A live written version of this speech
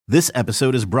This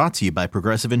episode is brought to you by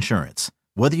Progressive Insurance.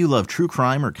 Whether you love true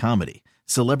crime or comedy,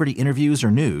 celebrity interviews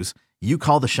or news, you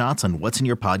call the shots on what's in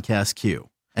your podcast queue.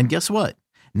 And guess what?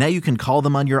 Now you can call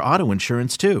them on your auto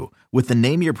insurance too with the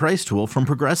Name Your Price tool from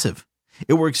Progressive.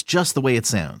 It works just the way it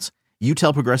sounds. You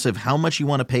tell Progressive how much you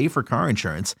want to pay for car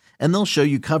insurance, and they'll show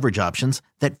you coverage options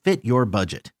that fit your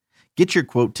budget. Get your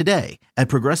quote today at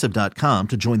Progressive.com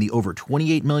to join the over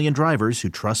 28 million drivers who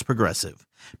trust Progressive.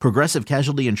 Progressive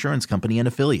Casualty Insurance Company and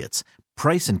Affiliates.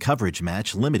 Price and coverage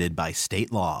match limited by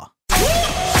state law.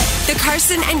 The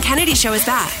Carson and Kennedy Show is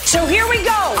back. So here we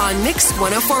go On Mix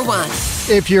 104.1.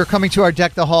 If you're coming to our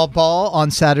Deck the Hall ball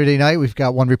on Saturday night, we've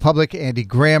got One Republic, Andy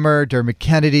Grammer, Dermot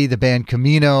Kennedy, the band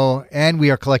Camino, and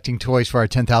we are collecting toys for our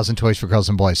 10,000 Toys for Girls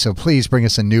and Boys. So please bring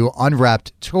us a new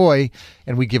unwrapped toy,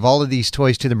 and we give all of these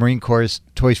toys to the Marine Corps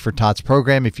Toys for Tots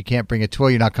program. If you can't bring a toy,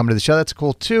 you're not coming to the show, that's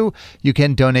cool too. You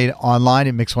can donate online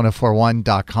at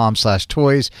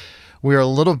mix1041.com/toys. We are a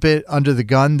little bit under the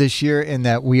gun this year in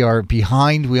that we are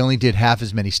behind. We only did half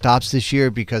as many stops this year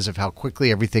because of how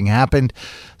quickly everything happened.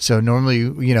 So normally,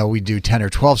 we do 10 or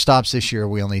 12 stops. This year,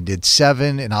 we only did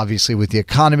 7. And obviously with the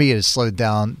economy, it has slowed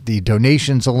down the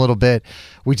donations a little bit.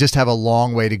 We just have a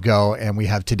long way to go, and we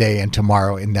have today and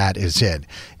tomorrow, and that is it.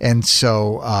 And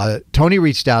so Tony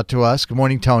reached out to us. Good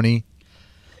morning, Tony.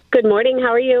 Good morning. How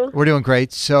are you? We're doing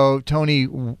great. So, Tony,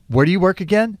 where do you work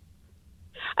again?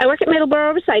 I work at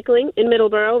Middleborough Recycling in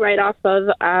Middleborough, right off of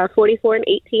 44 and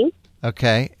 18.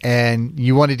 Okay. And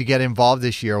you wanted to get involved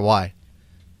this year. Why?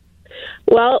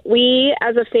 Well, we,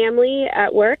 as a family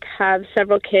at work, have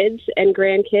several kids and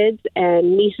grandkids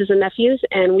and nieces and nephews,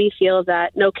 and we feel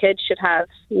that no kid should have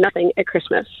nothing at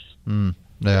Christmas.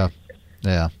 Yeah.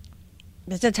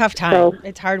 It's a tough time. So,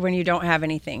 it's hard when you don't have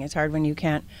anything. It's hard when you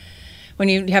can't. When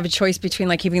you have a choice between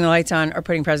like keeping the lights on or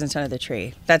putting presents under the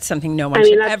tree. That's something no one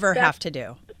should ever have to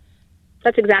do.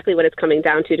 That's exactly what it's coming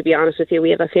down to be honest with you. We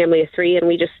have a family of 3, and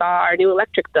we just saw our new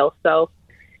electric bill. So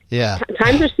yeah,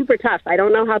 times are super tough. I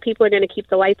don't know how people are going to keep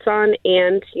the lights on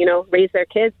and, raise their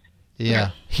kids.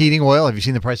 Yeah. Heating oil. Have you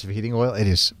seen the price of heating oil? It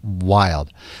is wild.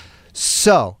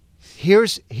 So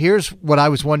here's what I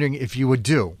was wondering if you would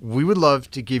do. We would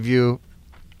love to give you,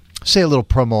 say, a little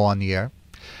promo on the air.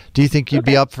 Do you think you'd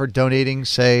be up for donating,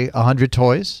 say, 100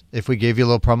 toys if we gave you a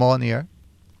little promo on the air?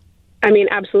 I mean,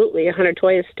 absolutely. 100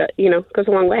 toys, goes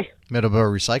a long way.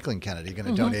 Middleborough Recycling, Kennedy,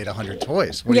 going to donate 100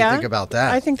 toys. What do you think about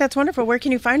that? I think that's wonderful. Where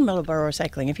can you find Middleborough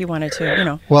Recycling if you wanted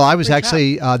to, Well, I was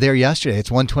actually there yesterday. It's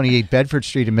 128 Bedford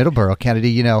Street in Middleborough,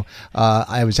 Kennedy.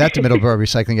 I was at the Middleborough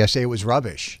Recycling yesterday. It was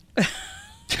rubbish.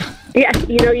 Yeah,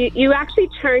 you actually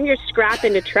turn your scrap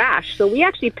into trash, so we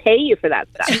actually pay you for that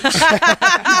stuff. You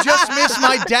just missed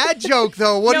my dad joke,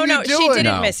 though. What are you doing? She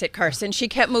didn't miss it, Carson. She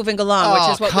kept moving along, which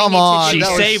is what we need to do.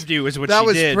 She saved you, is what she did. That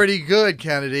was pretty good,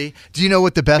 Kennedy. Do you know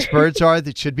what the best birds are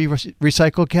that should be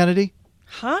recycled, Kennedy?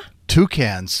 Huh?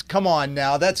 Toucans. Come on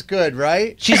now. That's good,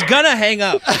 right? She's going to hang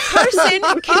up. Carson,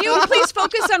 can you please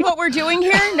focus on what we're doing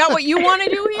here, not what you want to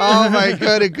do here? Oh, my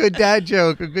God. A good dad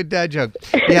joke.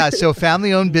 Yeah, so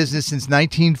family-owned business since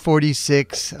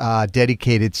 1946,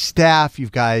 dedicated staff. You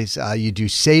guys, you do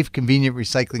safe, convenient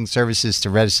recycling services to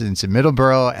residents in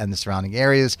Middleborough and the surrounding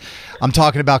areas. I'm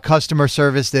talking about customer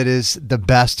service that is the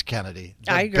best, Kennedy.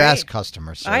 I agree. Best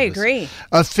customer service. I agree.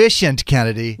 Efficient,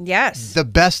 Kennedy. Yes. The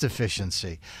best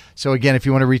efficiency. So, again, if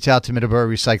you want to reach out to Middleborough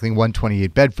Recycling,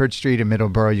 128 Bedford Street in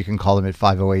Middleborough, you can call them at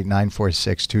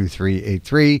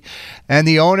 508-946-2383. And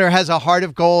the owner has a heart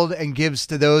of gold and gives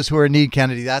to those who are in need,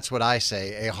 Kennedy. That's what I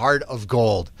say, a heart of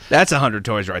gold. That's 100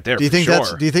 toys right there. Do you think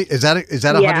sure. is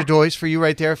that 100 toys for you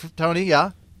right there, Tony?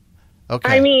 Yeah?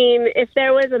 Okay. I mean, if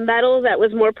there was a metal that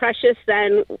was more precious,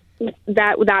 then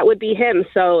that would be him.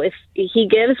 So if he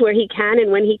gives where he can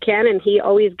and when he can, and he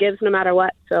always gives no matter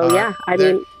what. So,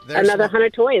 another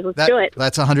 100 toys. Let's do it.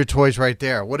 That's 100 toys right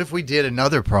there. What if we did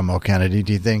another promo, Kennedy?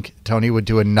 Do you think Tony would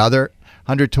do another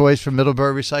 100 toys from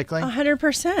Middleborough Recycling?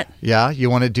 100%. Yeah? You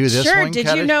want to do this sure. one, Did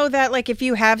Kennedy? you know that, like, if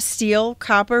you have steel,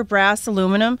 copper, brass,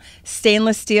 aluminum,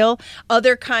 stainless steel,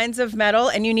 other kinds of metal,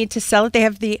 and you need to sell it, they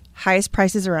have the highest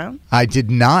prices around? I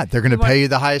did not. They're going to pay you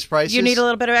the highest prices? You need a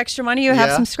little bit of extra money. You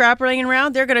have some scrap laying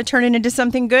around. They're going to turn it into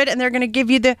something good, and they're going to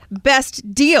give you the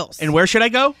best deals. And where should I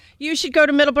go? You should go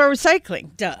to Middleborough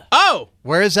Recycling. Duh. Oh!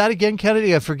 Where is that again,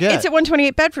 Kennedy? I forget. It's at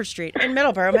 128 Bedford Street in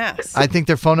Middleborough, Mass. I think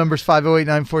their phone number is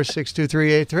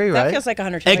 508-946-2383, right? That feels like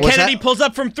 100 And toys. Kennedy pulls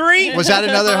up from 3. Was that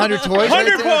another 100 toys? 100 right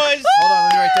there? toys! Hold on,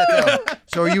 let me write that down.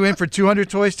 So are you in for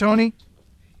 200 toys, Tony?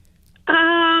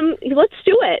 Let's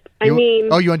do it. You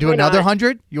want to do another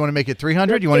 100? You want to make it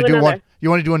 300? You want to do another. one? You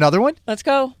want to do another one? Let's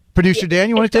go. Producer Dan,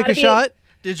 you want to take a shot?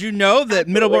 Did you know that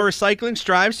Middleborough Recycling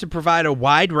strives to provide a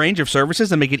wide range of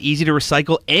services that make it easy to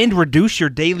recycle and reduce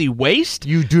your daily waste?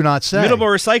 You do not say.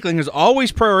 Middleborough Recycling has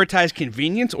always prioritized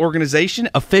convenience, organization,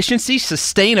 efficiency,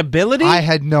 sustainability. I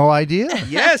had no idea.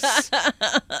 Yes.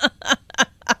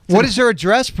 What is your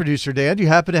address, Producer Dan? Do you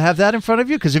happen to have that in front of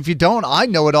you? Because if you don't, I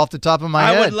know it off the top of my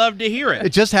head. I would love to hear it. It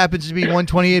just happens to be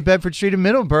 128 Bedford Street in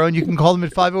Middleborough, and you can call them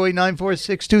at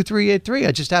 508-946-2383.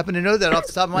 I just happen to know that off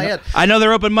the top of my head. I know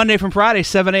they're open Monday from Friday,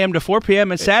 7 a.m. to 4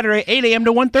 p.m., and Saturday, 8 a.m.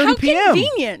 to 1:30 p.m. How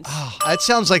convenient. Oh, that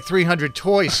sounds like 300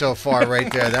 toys so far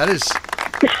right there. That is...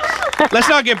 Let's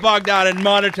not get bogged down in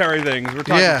monetary things. We're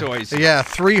talking toys. Yeah,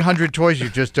 300 toys you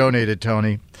just donated,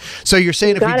 Tony. So you're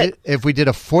saying if we did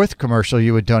a fourth commercial,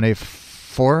 you would donate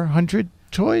 400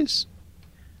 toys?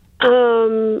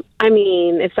 I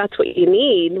mean, if that's what you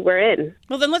need, we're in.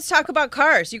 Well, then let's talk about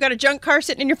cars. You got a junk car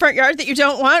sitting in your front yard that you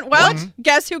don't want? Well,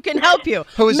 guess who can help you?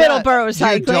 Who is Middleborough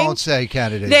that? Recycling. You don't say,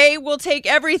 candidate. They will take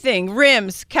everything,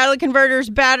 rims, catalytic converters,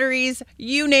 batteries,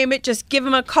 you name it. Just give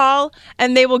them a call,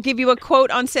 and they will give you a quote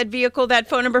on said vehicle. That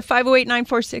phone number,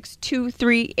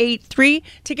 508-946-2383,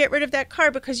 to get rid of that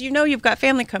car, because you know you've got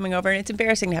family coming over, and it's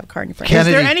embarrassing to have a car in your front yard.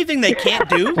 Is there anything they can't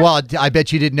do? Well, I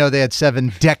bet you didn't know they had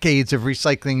 7 decades of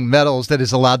recycling metals that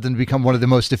has allowed them to become one of the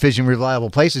most efficient, reliable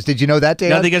places. Did you know that,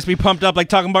 Dan? Nothing gets me pumped up like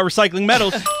talking about recycling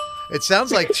metals. It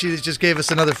sounds like she just gave us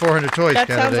another 400 toys. That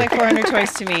sounds like 400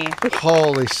 toys to me.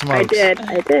 Holy smokes.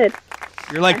 I did.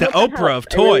 You're like the Oprah of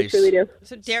toys. I really do.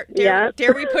 So dare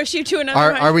we push you to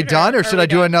another? Are we done, or should I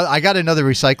do another? I got another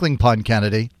recycling pun,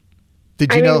 Kennedy.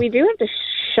 Did you know? We do have to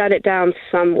shut it down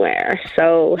somewhere.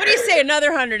 So what do you say? Another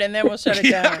 100, and then we'll shut it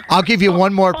down. I'll give you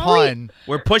one more pun.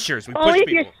 We're pushers. We push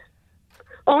people.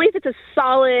 Only if it's a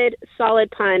solid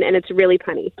pun and it's really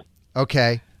punny.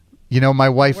 Okay. You know, my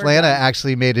wife Lana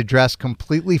actually made a dress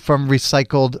completely from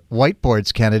recycled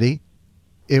whiteboards, Kennedy.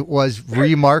 It was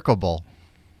remarkable.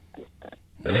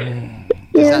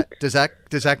 Does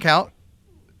that count?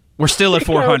 We're still at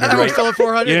 400, right? We're still at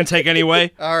 400? You didn't take any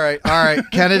away? All right.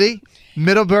 Kennedy,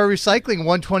 Middleborough Recycling,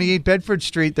 128 Bedford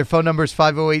Street. Their phone number is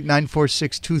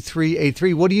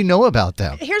 508-946-2383. What do you know about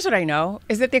them? Here's what I know,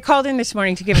 is that they called in this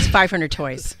morning to give us 500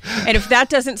 toys. And if that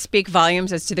doesn't speak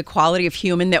volumes as to the quality of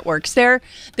human that works there,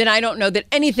 then I don't know that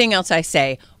anything else I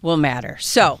say will matter.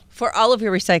 So, for all of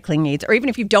your recycling needs, or even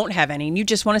if you don't have any and you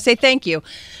just want to say thank you,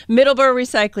 Middleborough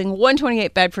Recycling,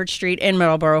 128 Bedford Street in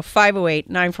Middleborough,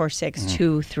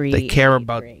 508-946-2383. They care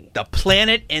about the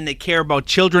planet, and they care about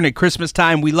children at Christmas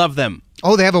time. We love them.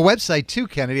 Oh, they have a website too,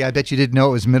 Kennedy. I bet you didn't know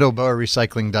it was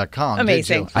middleboroughrecycling.com.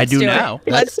 Amazing. I do now.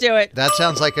 Let's do it. That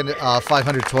sounds like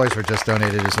 500 toys were just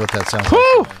donated is what that sounds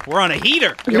Whew, like. we're on a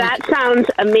heater. That sounds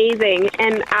amazing.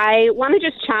 And I want to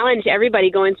just challenge everybody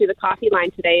going through the coffee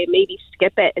line today, maybe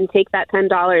skip it and take that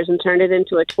 $10 and turn it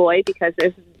into a toy, because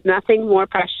there's nothing more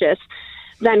precious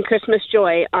than Christmas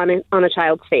joy on a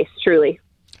child's face, truly.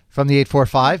 From the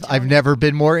 845, I've never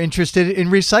been more interested in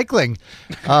recycling.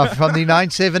 From the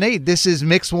 978, this is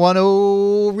Mix 10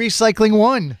 Recycling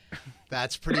 1.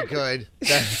 That's pretty good.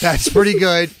 That's pretty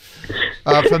good.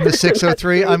 From the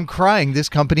 603, I'm crying. This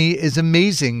company is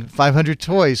amazing. 500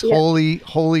 toys. Yeah. Holy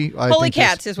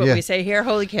cats is what we say here.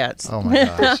 Holy cats. Oh, my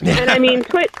gosh. And I mean,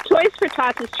 Toys for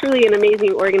Tots is truly an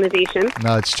amazing organization.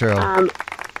 No, it's true.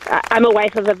 I'm a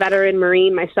wife of a veteran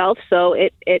Marine myself, so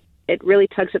it really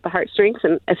tugs at the heartstrings,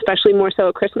 and especially more so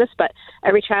at Christmas. But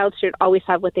every child should always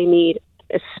have what they need,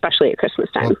 especially at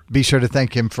Christmas time. Well, be sure to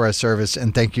thank him for his service,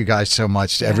 and thank you guys so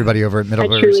much to everybody over at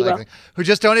Middleborough Recycling who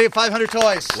just donated 500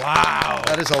 toys. Wow,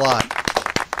 that is a lot.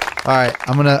 All right,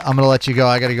 I'm gonna let you go.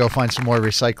 I got to go find some more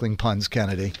recycling puns,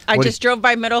 Kennedy. I just drove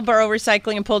by Middleborough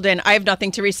Recycling and pulled in. I have nothing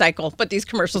to recycle, but these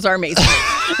commercials are amazing.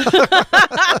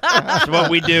 That's what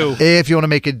we do. If you want to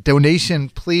make a donation,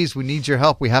 please, we need your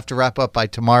help. We have to wrap up by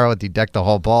tomorrow at the Deck the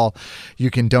Hall Ball. You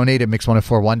can donate at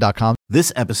mix1041.com.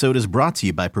 This episode is brought to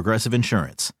you by Progressive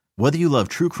Insurance. Whether you love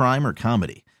true crime or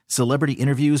comedy, celebrity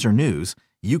interviews or news,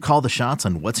 you call the shots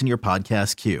on what's in your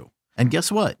podcast queue. And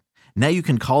guess what? Now you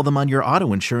can call them on your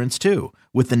auto insurance too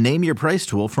with the Name Your Price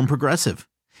tool from Progressive.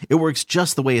 It works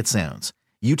just the way it sounds.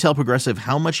 You tell Progressive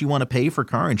how much you want to pay for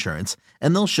car insurance,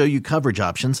 and they'll show you coverage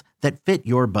options that fit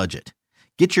your budget.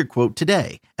 Get your quote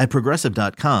today at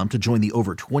Progressive.com to join the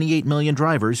over 28 million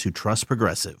drivers who trust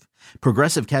Progressive.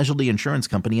 Progressive Casualty Insurance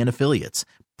Company and Affiliates.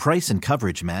 Price and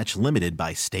coverage match limited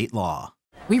by state law.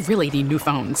 We really need new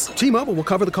phones. T-Mobile will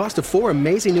cover the cost of 4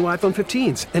 amazing new iPhone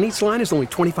 15s, and each line is only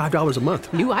 $25 a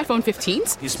month. New iPhone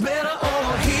 15s? It's better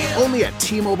over here. Only at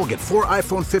T-Mobile, get 4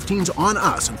 iPhone 15s on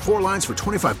us and 4 lines for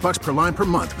 $25 per line per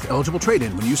month with eligible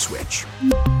trade-in when you switch.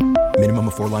 Minimum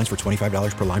of 4 lines for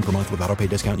 $25 per line per month with autopay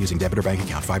discount using debit or bank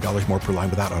account. $5 more per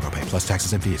line without autopay, plus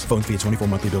taxes and fees. Phone fee at 24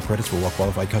 monthly bill credits for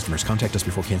well-qualified customers. Contact us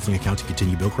before canceling account to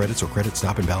continue bill credits or credit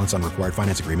stop and balance on required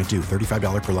finance agreement due.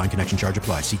 $35 per line connection charge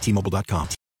applies. See T-Mobile.com.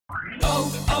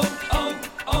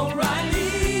 O'Reilly.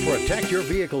 Protect your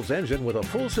vehicle's engine with a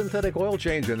full synthetic oil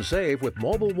change and save with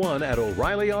Mobil 1 at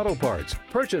O'Reilly Auto Parts.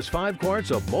 Purchase 5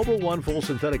 quarts of Mobil 1 full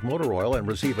synthetic motor oil and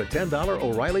receive a $10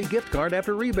 O'Reilly gift card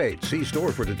after rebate. See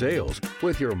store for details.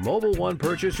 With your Mobil 1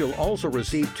 purchase, you'll also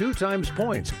receive 2 times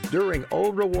points during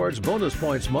O Rewards Bonus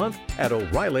Points Month at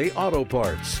O'Reilly Auto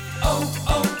Parts.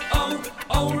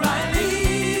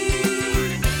 O'Reilly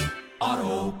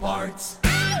Auto Parts.